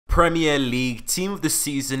Premier League Team of the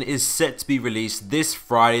Season is set to be released this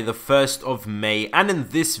Friday, the 1st of May, and in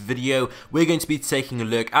this video we're going to be taking a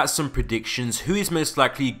look at some predictions, who is most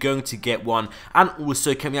likely going to get one, and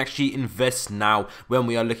also can we actually invest now when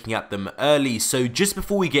we are looking at them early. So just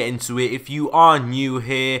before we get into it, if you are new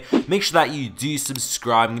here, make sure that you do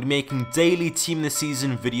subscribe. I'm going to be making daily Team of the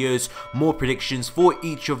Season videos, more predictions for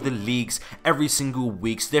each of the leagues every single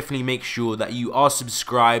week, so definitely make sure that you are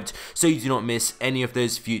subscribed so you do not miss any of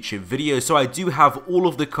those future videos. So I do have all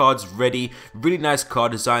of the cards ready, really nice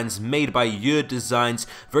card designs made by Your Designs,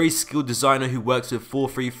 very skilled designer who works with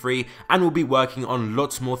 433, and we'll be working on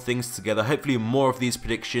lots more things together, hopefully more of these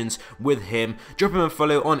predictions with him. Drop him a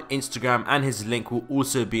follow on Instagram and his link will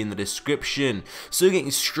also be in the description. So getting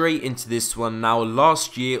straight into this one now,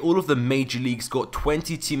 last year all of the major leagues got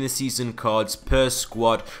 20 Team of the Season cards per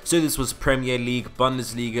squad, so this was Premier League,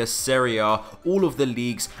 Bundesliga, Serie A, all of the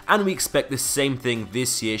leagues, and we expect the same thing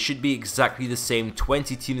this year. Should be exactly the same,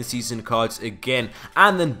 20 Team of the Season cards again,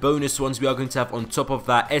 and then bonus ones we are going to have on top of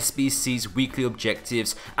that, SBC's weekly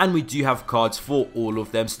objectives, and we do have cards for all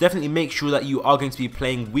of them. So definitely make sure that you are going to be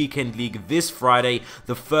playing Weekend League this Friday,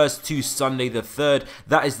 the 1st to Sunday the 3rd,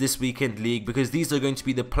 that is this Weekend League, because these are going to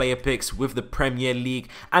be the player picks with the Premier League,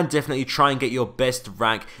 and definitely try and get your best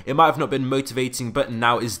rank. It might have not been motivating, but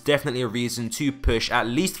now is definitely a reason to push, at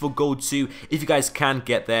least for Gold 2, if you guys can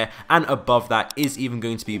get there, and above that is even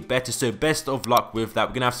going to be better. So best of luck with that.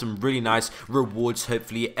 We're gonna have some really nice rewards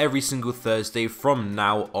hopefully every single Thursday from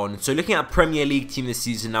now on. So looking at Premier League Team of the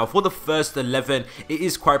Season now, for the first 11 it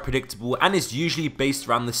is quite predictable and is usually based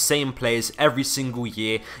around the same players every single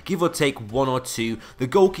year, give or take one or two. The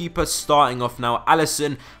goalkeeper starting off now,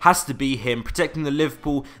 Alisson, has to be him, protecting the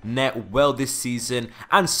Liverpool net well this season,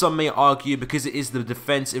 and some may argue because it is the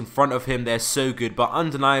defence in front of him, they're so good, but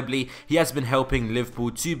undeniably he has been helping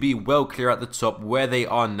Liverpool to be well clear at the top where they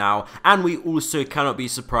are now. And we also cannot be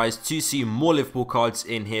surprised to see more Liverpool cards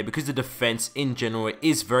in here because the defence in general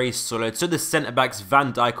is very solid. So the centre backs,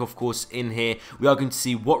 Van Dijk of course in here, we are going to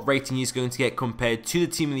see what rating he's going to get compared to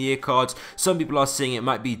the Team of the Year cards. Some people are saying it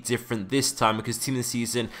might be different this time because Team of the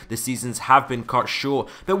Season, the seasons have been cut short,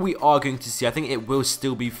 but we are going to see, I think it will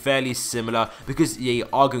still be fairly similar because EA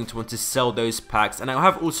are going to want to sell those packs. And I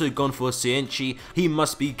have also gone for Cienci, he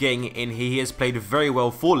must be getting in here, he has played very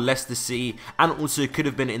well for Leicester City and also could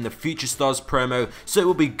have been in the Future Stars promo, so it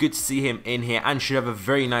will be good to see him in here and should have a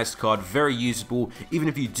very nice card, very usable. Even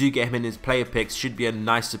if you do get him in his player picks, should be a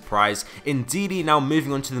nice surprise. Indeedy, now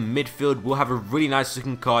moving on to the midfield, we'll have a really nice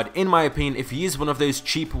looking card. In my opinion, if he is one of those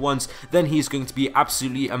cheaper ones, then he's going to be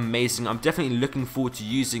absolutely amazing. I'm definitely looking forward to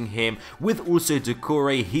using him. With also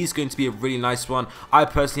Decore, he's going to be a really nice one. I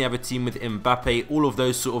personally have a team with Mbappe, all of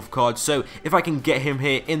those sort of cards, so if I can get him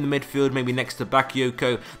here in the midfield, maybe next to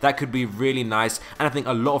Bakayoko, that could be really nice. And I think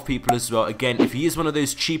a lot of people as well, again, if he is one of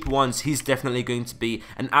those cheaper ones, he's definitely going to be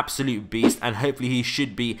an absolute beast, and hopefully he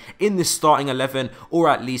should be in this starting 11 or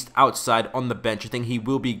at least outside on the bench. I think he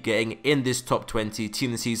will be getting in this top 20 Team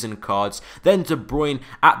of the Season cards. Then De Bruyne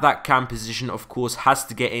at that cam position of course has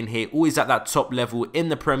to get in here, always at that top level in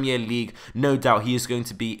the Premier League, no doubt he is going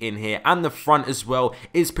to be in here. And the front as well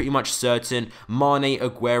is pretty much certain, Mane,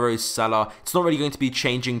 Aguero, Salah. It's not really going to be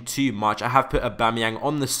changing too much. I have put Aubameyang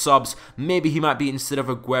on the subs, maybe he might be instead of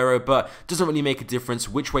Aguero, but doesn't really make a difference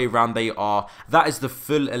which way around they are. That is the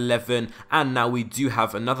full 11, and now we do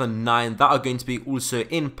have another 9 that are going to be also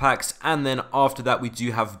in packs, and then after that we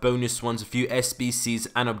do have bonus ones, a few SBCs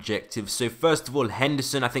and objectives. So first of all,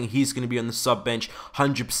 Henderson, I think he's going to be on the sub bench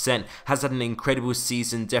 100%, has had an incredible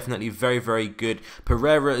season, definitely very good.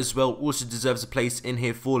 Pereira as well also deserves a place in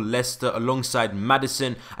here for Leicester alongside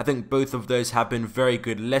Maddison. I think both of those have been very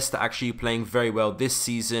good. Leicester actually playing very well this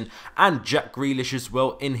season, and Jack Grealish as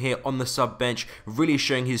well in here on the sub bench, really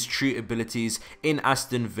showing his true abilities in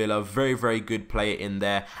Aston Villa, very good player in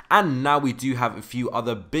there. And now we do have a few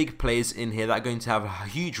other big players in here that are going to have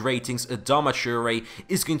huge ratings. Adama Traore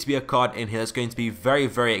is going to be a card in here that's going to be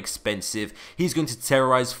very expensive. He's going to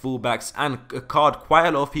terrorize fullbacks, and a card quite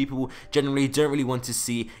a lot of people generally don't really want to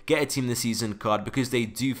see get a Team of the Season card because they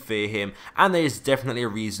do fear him, and there is definitely a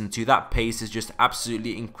reason to. That pace is just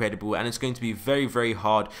absolutely incredible, and it's going to be very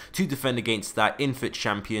hard to defend against that in FUT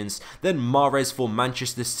Champions. Then Mahrez for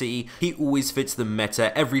Manchester City, he always fits the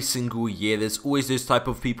meta every single year. There's always those type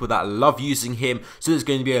of people that love using him, so there's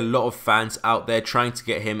going to be a lot of fans out there trying to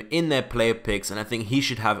get him in their player picks, and I think he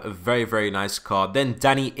should have a very nice card. Then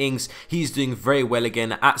Danny Ings, he's doing very well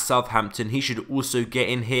again at Southampton, he should also get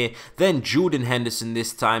in here. Then Jordan Henderson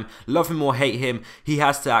this time, love him or hate him, he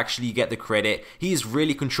has to actually get the credit. He is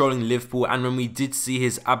really controlling Liverpool, and when we did see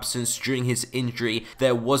his absence during his injury,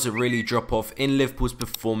 there was a really drop off in Liverpool's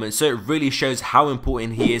performance, so it really shows how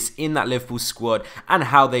important he is in that Liverpool squad and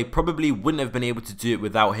how they probably wouldn't have been able to do it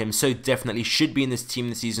without him. So definitely should be in this team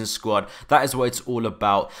of the season squad. That is what it's all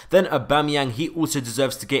about. Then Aubameyang, he also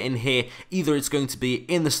deserves to get in here. Either it's going to be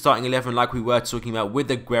in the starting 11 like we were talking about with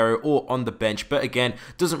Aguero, or on the bench, but again,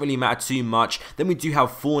 doesn't really matter too much. Then we do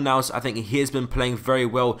have Fornals. I think he has been playing very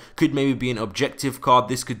well. Could maybe be an objective card.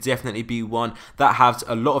 This could definitely be one that has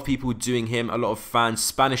a lot of people doing him, a lot of fans.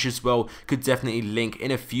 Spanish as well, could definitely link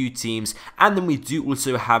in a few teams. And then we do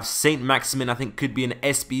also have Saint Maximin. I think could be an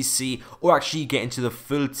SBC or actually get into the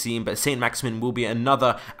full team, but Saint Maximin will be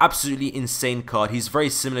another absolutely insane card. He's very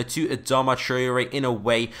similar to Adama Traore in a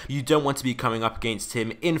way. You don't want to be coming up against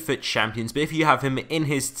him in FUT Champions, but if you have him in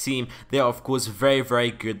his team, they are of course very,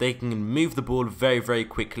 very good. They can move the ball very, very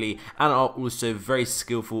quickly and are also very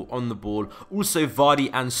skillful on the ball. Also, Vardy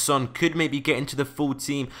and Son could maybe get into the full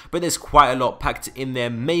team, but there's quite a lot packed in there.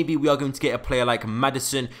 Maybe we are going to get a player like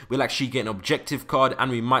Maddison. We'll actually get an objective card,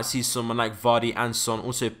 and we might see someone like Vardy and Son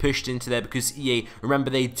also pushed into there, because EA, remember,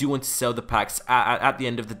 they do want to sell the packs at the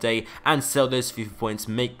end of the day and sell those FIFA points,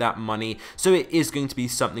 make that money. So it is going to be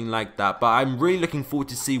something like that, but I'm really looking forward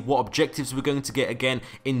to see what objectives we're going to get again.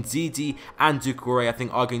 In Ndidi and Doucouré, I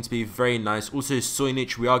think are going to be very nice. Also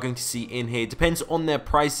Soinic we are going to see in here. Depends on their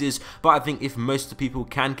prices, but I think if most of the people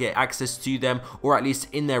can get access to them, or at least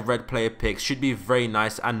in their red player picks, should be very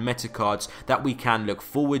nice and meta cards that we can look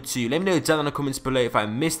forward to. Let me know down in the comments below if I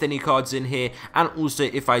missed any cards in here, and also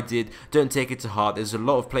if I did, don't take it to heart. There's a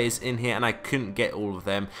lot of players in here and I couldn't get all of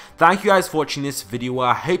them. Thank you guys for watching this video.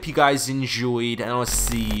 I hope you guys enjoyed, and I'll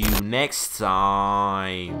see you next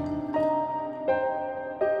time.